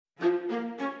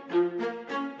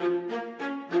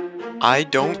I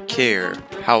don't care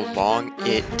how long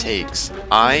it takes.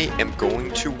 I am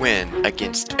going to win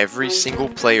against every single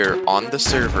player on the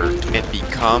server and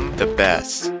become the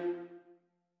best.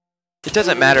 It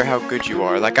doesn't matter how good you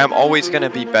are, like I'm always going to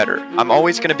be better. I'm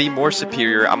always going to be more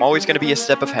superior. I'm always going to be a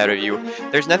step ahead of you.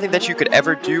 There's nothing that you could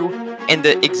ever do in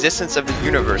the existence of the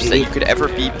universe that you could ever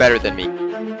be better than me.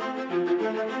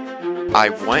 I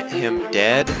want him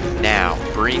dead now.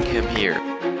 Bring him here.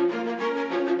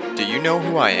 Do you know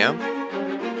who I am?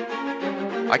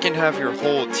 I can have your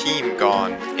whole team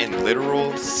gone in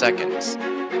literal seconds.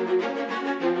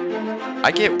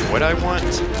 I get what I want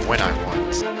when I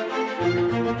want.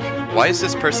 Why is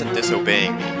this person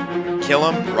disobeying me? Kill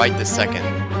him right this second.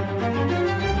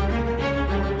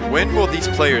 When will these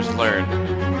players learn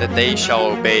that they shall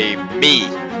obey me?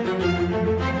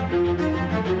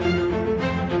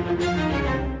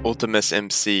 Ultimus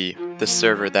MC, the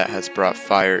server that has brought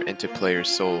fire into players'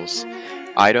 souls.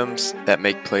 Items that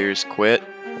make players quit,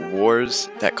 wars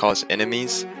that cause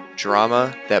enemies,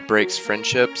 drama that breaks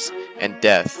friendships, and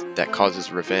death that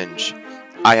causes revenge.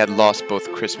 I had lost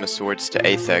both Christmas swords to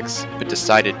Athex, but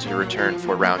decided to return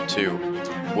for round 2.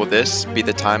 Will this be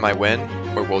the time I win,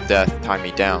 or will death tie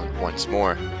me down once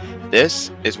more?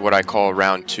 This is what I call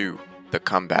round 2, the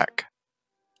comeback.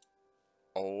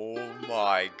 Oh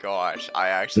my gosh, I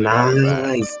actually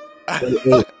Nice.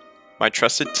 My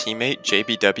trusted teammate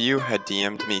CjBeards had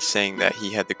DM'd me saying that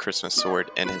he had the Christmas sword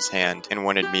in his hand and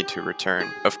wanted me to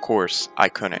return. Of course, I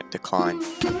couldn't decline.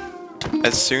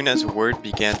 As soon as word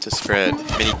began to spread,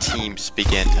 many teams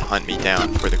began to hunt me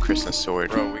down for the Christmas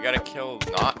sword. Bro, we gotta kill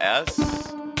not S?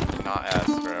 Not S,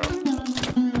 bro.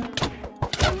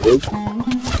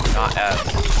 Not S.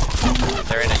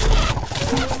 They're in a heat.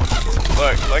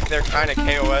 Look, they're trying to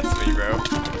KOS me, bro.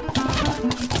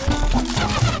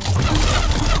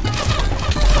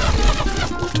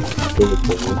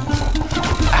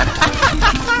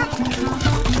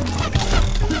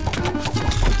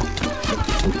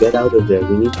 Get out of there.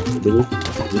 We're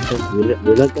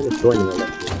not gonna throw anyone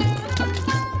like this.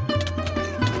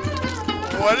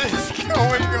 What is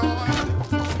going on?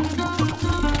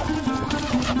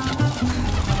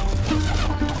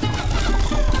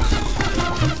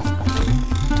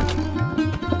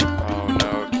 Oh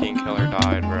no, King Killer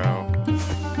died, bro.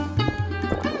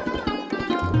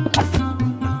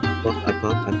 I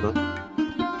pop.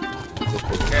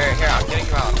 Here, I'm getting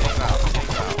you out,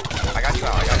 I got you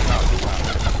out.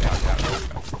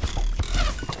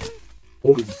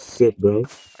 Holy shit, bro.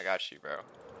 I got you, bro.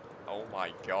 Oh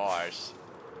my gosh.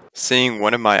 Seeing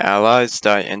one of my allies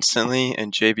die instantly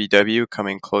and CjBeards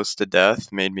coming close to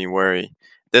death made me worry.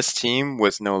 This team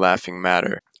was no laughing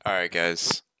matter. Alright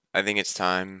guys, I think it's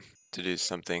time to do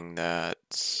something that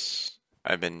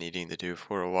I've been needing to do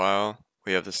for a while.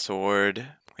 We have the sword,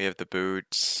 we have the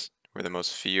boots, we're the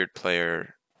most feared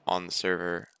player on the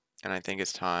server, and I think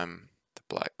it's time the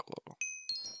black glow.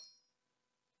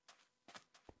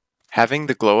 Having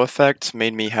the glow effect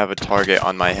made me have a target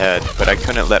on my head, but I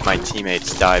couldn't let my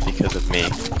teammates die because of me.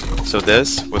 So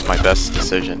this was my best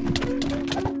decision.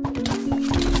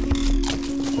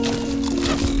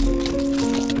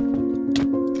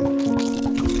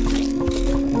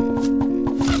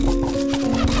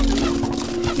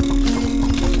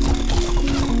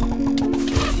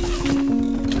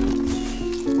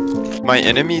 My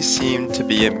enemies seemed to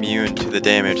be immune to the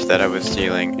damage that I was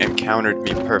dealing and countered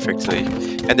me perfectly,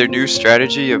 and their new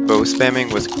strategy of bow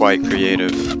spamming was quite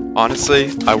creative.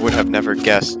 Honestly, I would have never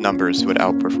guessed numbers would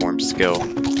outperform skill.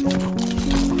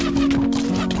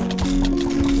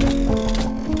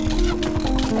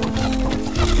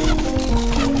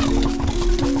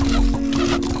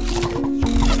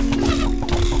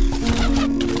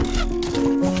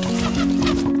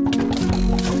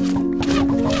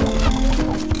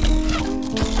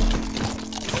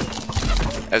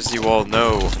 As you all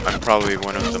know, I'm probably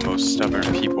one of the most stubborn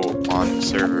people on the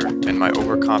server, and my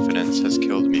overconfidence has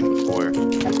killed me before.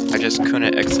 I just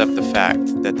couldn't accept the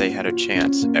fact that they had a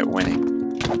chance at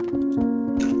winning.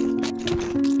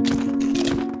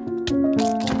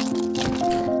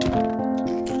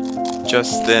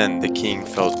 Just then, the king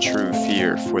felt true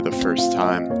fear for the first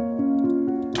time.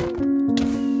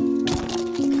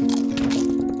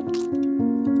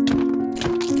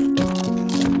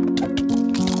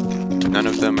 None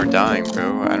of them are dying,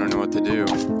 bro. I don't know what to do.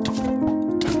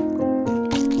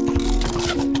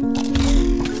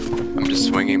 I'm just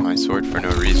swinging my sword for no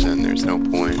reason. There's no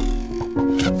point.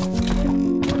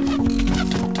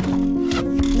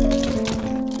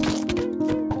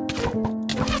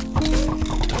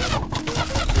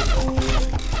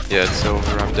 Yeah, it's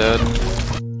over. I'm dead.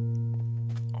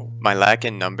 My lack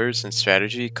in numbers and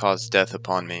strategy caused death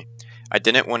upon me. I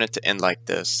didn't want it to end like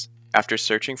this. After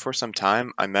searching for some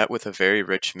time, I met with a very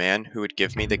rich man who would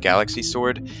give me the Galaxy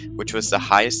Sword, which was the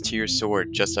highest tier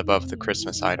sword just above the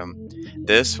Christmas item.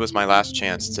 This was my last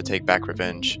chance to take back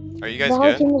revenge. Are you guys The whole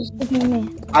good? team is looking at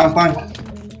me. I'm fine.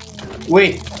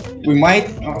 Wait, we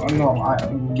might. No,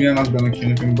 we're not gonna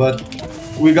kill him, but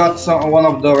we got one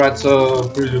of the rats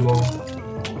pretty low.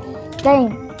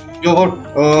 Dang. Yo,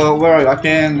 where are you? I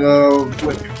can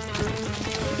wait.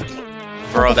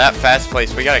 Bro, that fast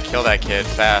place, we gotta kill that kid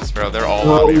fast, bro. They're all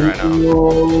on me right now.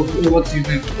 What's his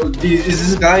name? Is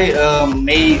this guy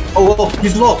May? Oh,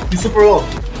 he's low. He's super low.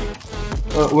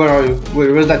 Where are you?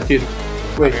 Where's that kid?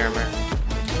 Wait. I'm here.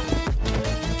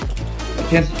 I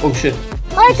can't. Oh shit.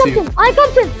 I got him! I got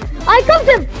him! I got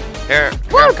him! Here,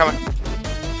 I'm coming.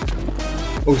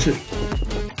 Oh shit.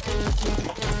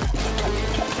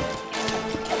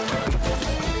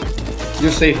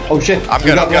 You're safe. Oh shit. I'm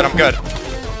good, I'm good, I'm good.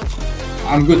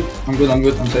 I'm good.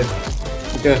 I'm safe.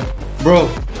 Okay. Bro.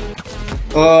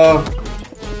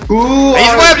 Who He's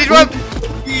are webbed, he's webbed!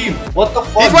 team? What the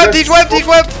fuck? He's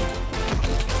webbed!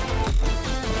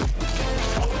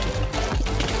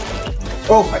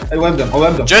 Oh, I webbed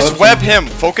them. Just web him.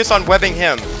 Focus on webbing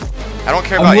him. I don't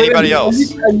care about anybody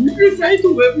else. I'm literally trying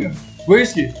to web him. Where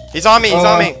is he? He's on me, he's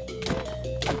on me.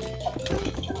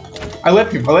 I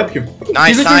webbed him.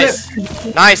 Nice, He's nice.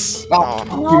 literally Nice. Oh,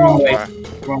 Oh.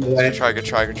 Run away. Good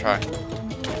try.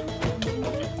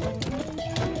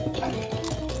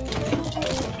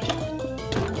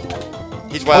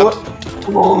 He's webbed.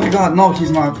 Oh my god, no,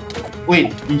 he's not.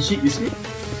 Wait, is he?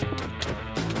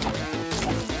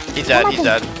 He's dead, he's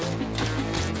dead.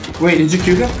 Wait, did you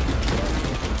kill him?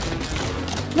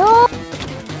 No!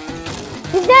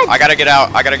 He's dead! I gotta get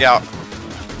out.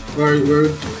 Where?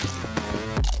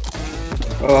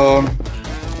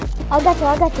 I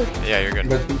got you. Yeah, you're good.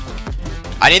 But,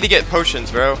 I need to get potions,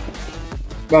 bro.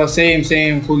 same.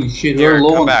 Holy shit, Here, we're low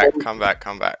come on back, power.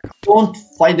 come back. Don't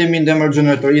fight them in the emergency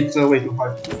generator. It's a way too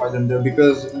hard to fight them there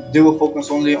because they will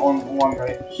focus only on one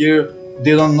guy. Here,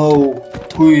 they don't know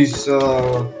who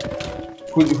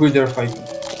they're fighting.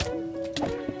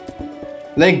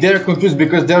 Like they're confused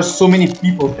because there are so many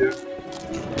people here.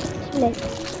 Like,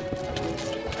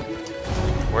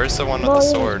 Where's the one with the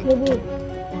sword?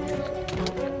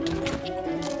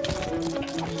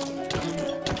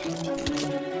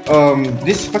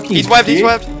 This fucking. He's webbed.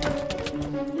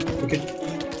 Okay.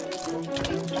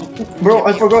 Bro,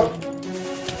 I forgot.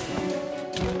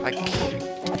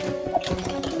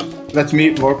 That's me,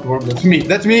 work. That's me.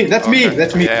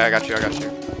 Yeah, I got you.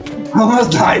 I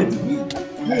almost died.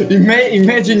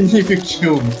 Imagine if you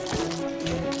killed me.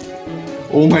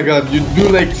 Oh my god, you do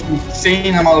like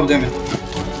insane amount of damage.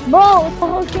 bro, the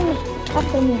whole team is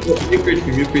after me. You quit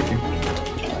him.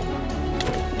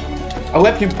 I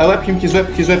webbed him. He's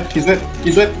webbed.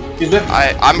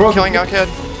 I'm Bro, killing a kid.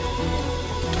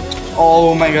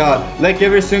 Oh my god, like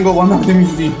every single one of them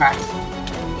is the hack.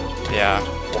 Yeah.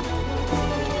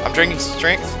 I'm drinking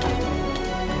strength.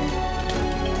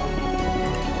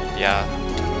 Yeah.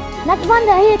 Not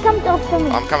Wanda, here, come to after me.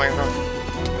 I'm coming.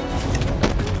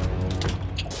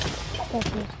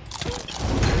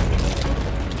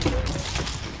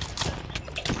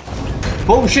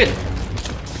 Oh shit!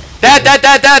 Dead!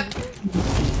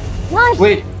 Nice!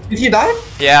 Wait, did he die?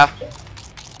 Yeah.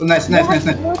 Oh, nice.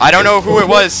 I don't know who it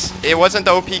was. It wasn't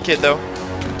the OP kid though.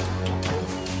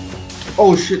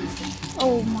 Oh shit.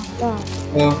 Oh my god.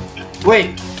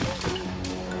 Wait.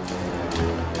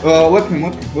 Whip him.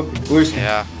 Where is he?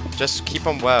 Yeah. Just keep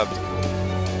him webbed.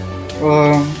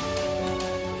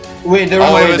 Wait, they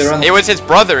run away. It was his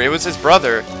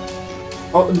brother.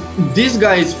 Oh, this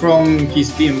guy is from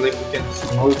his team. Like we can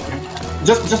know him.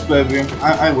 Just web him.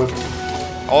 I whip him.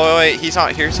 Oh wait, he's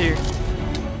not. Here's here.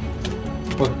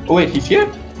 What? Oh wait, he's here.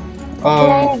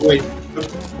 Yeah. Wait.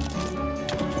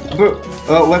 Bro,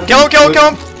 web Kill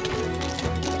him!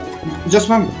 Just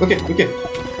one. Okay.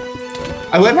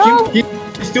 I webbed No. him.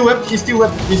 He's still webbed.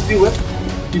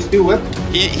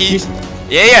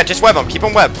 Yeah, just web him. Keep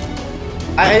him webbed.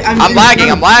 I'm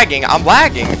lagging.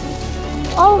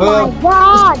 Oh my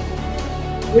god!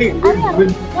 Wait. Amir.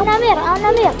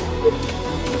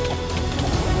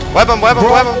 Web him.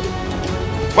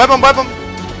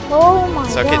 Oh my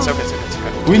It's god.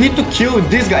 okay. We need to kill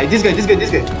this guy.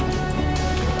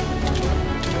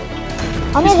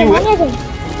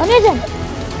 Amazing.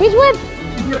 He's whipped.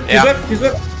 He's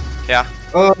webbed. Yeah.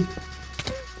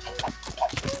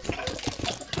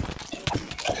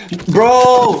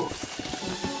 Bro!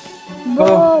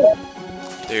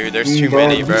 Dude, there's too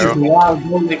many, bro.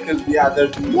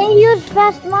 They use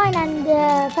fast mine and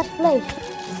fast place.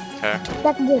 Okay.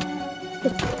 That's good.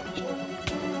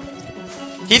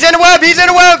 He's in a web! He's in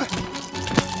a web!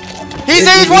 He's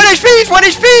 1 HP! He's 1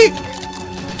 HP!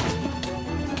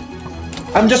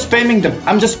 I'm just spamming them.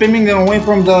 I'm just spamming them away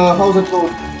from the how's it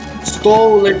called?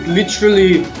 Stole like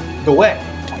literally the web.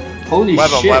 Holy shit.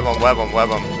 Web him.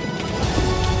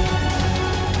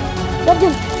 Get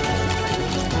him.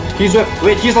 He's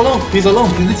wait, he's alone. He's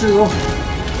literally alone.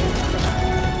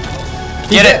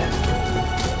 Get it!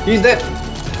 He's dead.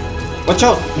 Watch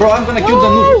out, bro. I'm gonna kill the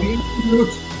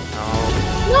noob.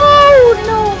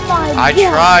 No, my I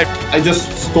God. tried. I just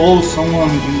stole someone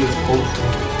in this potion.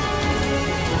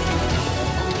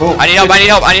 Oh, I need help.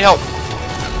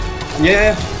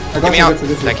 Yeah, I got Get me you. out. Got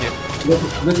you. Thank you.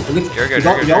 You're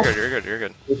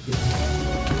good.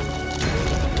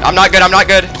 I'm not good.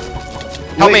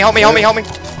 Help me.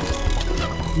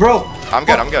 Bro. I'm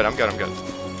good.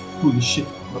 Holy shit.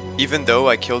 Even though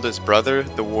I killed his brother,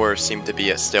 the war seemed to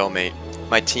be at stalemate.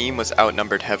 My team was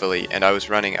outnumbered heavily, and I was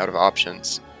running out of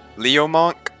options. Leo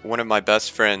Monk, one of my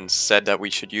best friends, said that we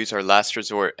should use our last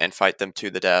resort and fight them to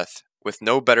the death. With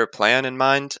no better plan in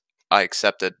mind, I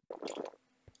accepted.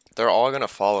 They're all gonna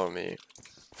follow me.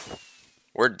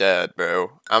 We're dead,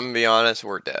 bro. I'm gonna be honest,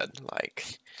 we're dead.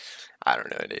 Like, I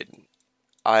don't know, dude.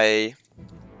 I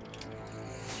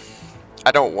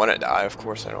don't want to die, of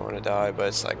course I don't want to die, but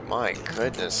it's like, my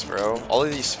goodness, bro. All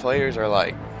of these players are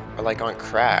like on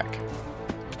crack.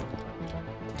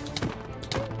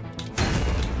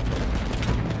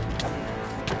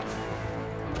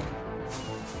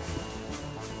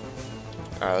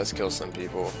 Alright, let's kill some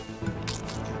people.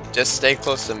 Just stay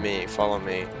close to me, follow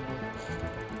me.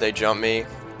 If they jump me,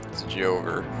 it's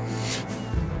over.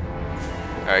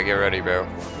 Alright, get ready, bro.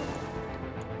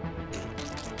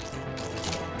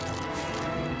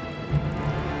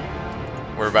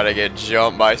 We're about to get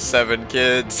jumped by 7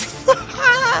 kids.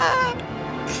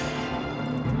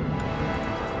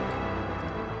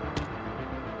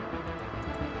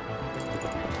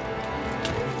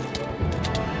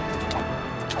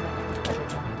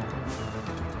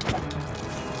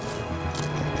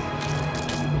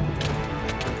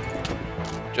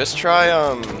 Just try,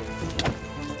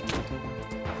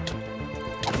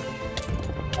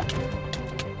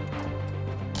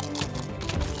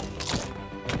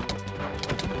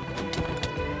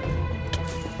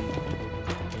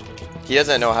 he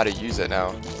doesn't know how to use it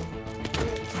now.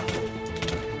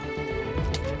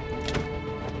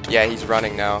 Yeah, he's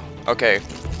running now. Okay.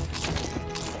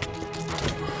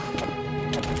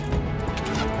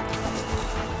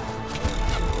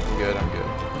 I'm good.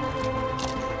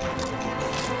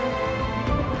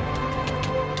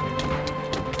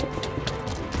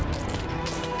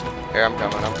 Here, I'm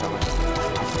coming.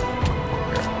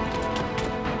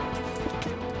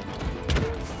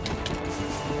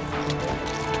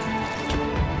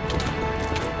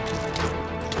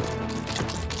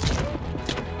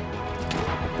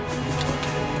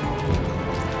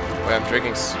 Wait, I'm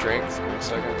drinking strength. Give me a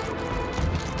second.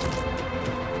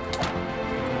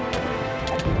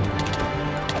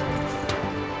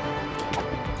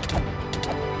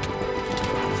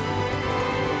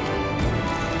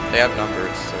 They have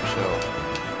numbers, so chill.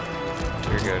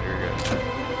 You're good.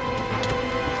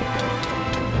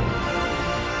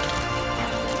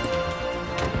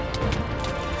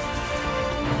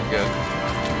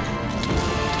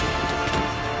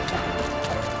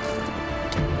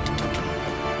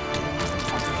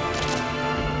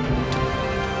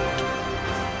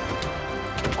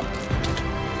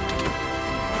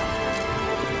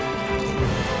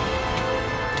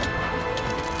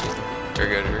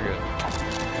 Good. You're good.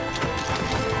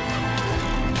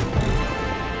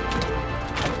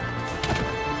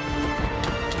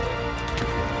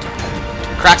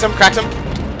 Cracks him.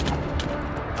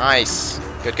 Nice.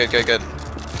 Good.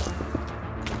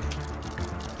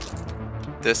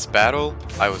 This battle,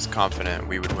 I was confident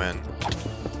we would win.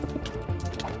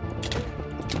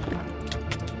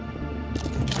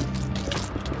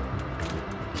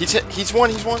 He's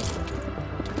one.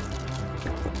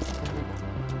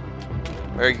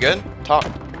 Very good. Talk.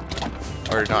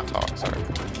 Or not talk, sorry.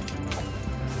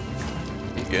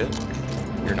 You good?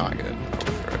 You're not good.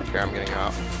 Here, I'm getting you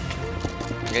out.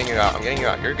 I'm getting you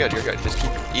out. You're good. Just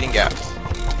keep eating gaps.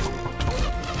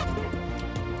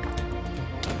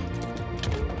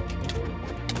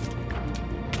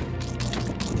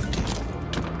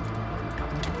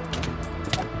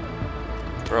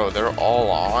 Bro, they're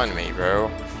all on me, bro.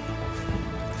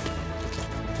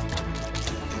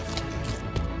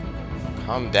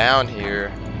 Come down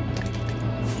here.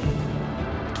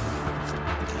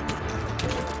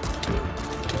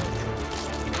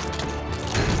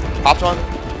 Popped one.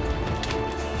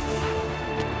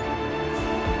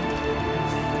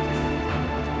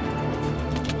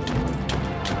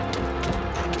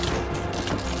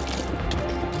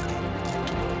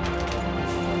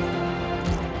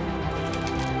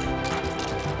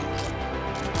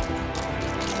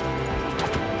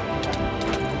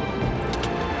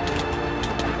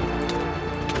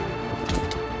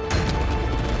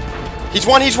 He's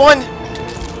one, he's one!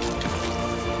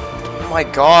 Oh my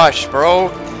gosh, bro.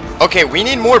 Okay, we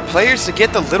need more players to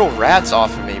get the little rats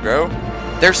off of me, bro.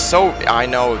 They're so... I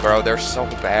know, bro. They're so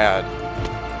bad.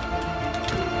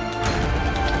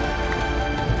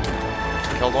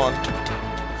 Killed one.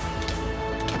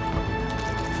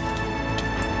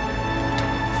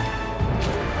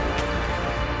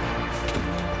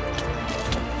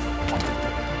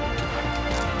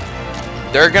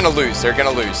 They're gonna lose. They're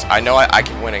gonna lose. I know I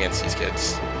can win against these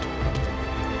kids.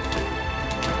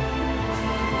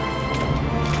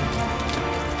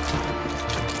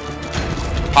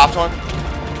 Popped one.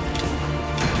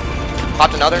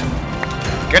 Popped another.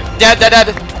 Good. Dead, dead,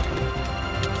 dead.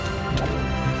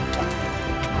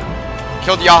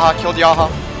 Killed Yaha. Killed Yaha.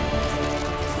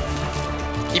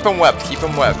 Keep him webbed. Keep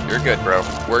him webbed. You're good, bro.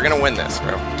 We're gonna win this,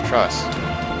 bro. Trust.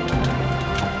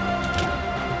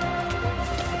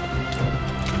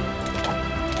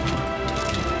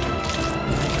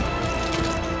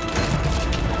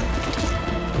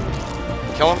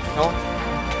 Kill him. Kill him.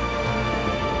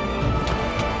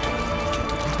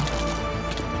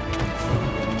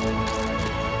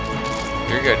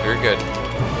 You're good, you're good.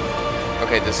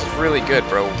 Okay, this is really good,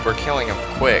 bro. We're killing him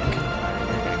quick. You're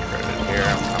getting credit here.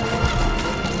 I'm coming.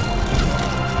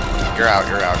 You're out,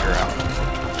 you're out, you're out.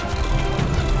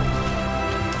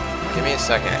 Give me a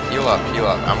second. Heal up, heal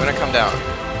up. I'm gonna come down.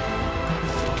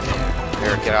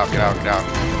 Here, get out, get out, get out.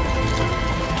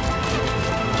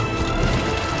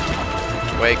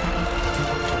 Wait.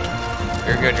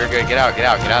 You're good, you're good. Get out, get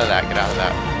out, get out of that, get out of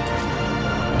that.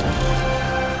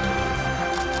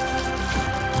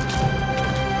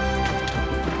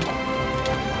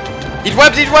 He's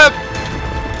webbed, he's webbed!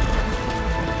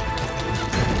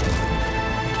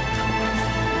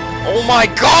 Oh my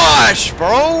gosh,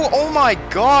 bro! Oh my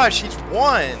gosh, he's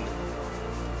won!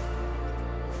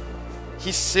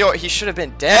 He should have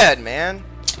been dead, man.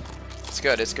 It's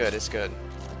good, it's good, it's good.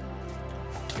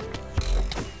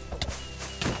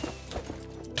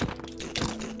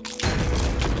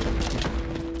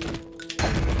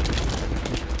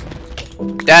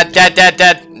 Dead, dead, dead,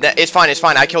 dead. It's fine, it's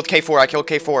fine. I killed K4, I killed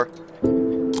K4.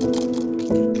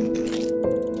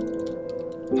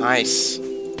 Nice.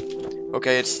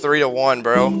 Okay, it's 3-1,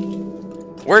 bro.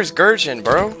 Where's Gurchin,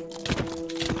 bro?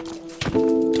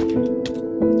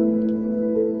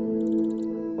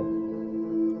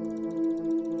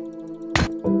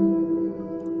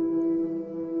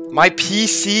 My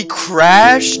PC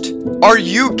crashed? Are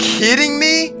you kidding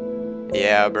me?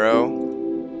 Yeah, bro.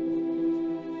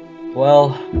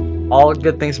 Well, all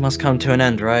good things must come to an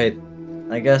end, right?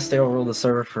 I guess they'll rule the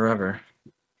server forever.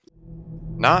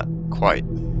 Not quite.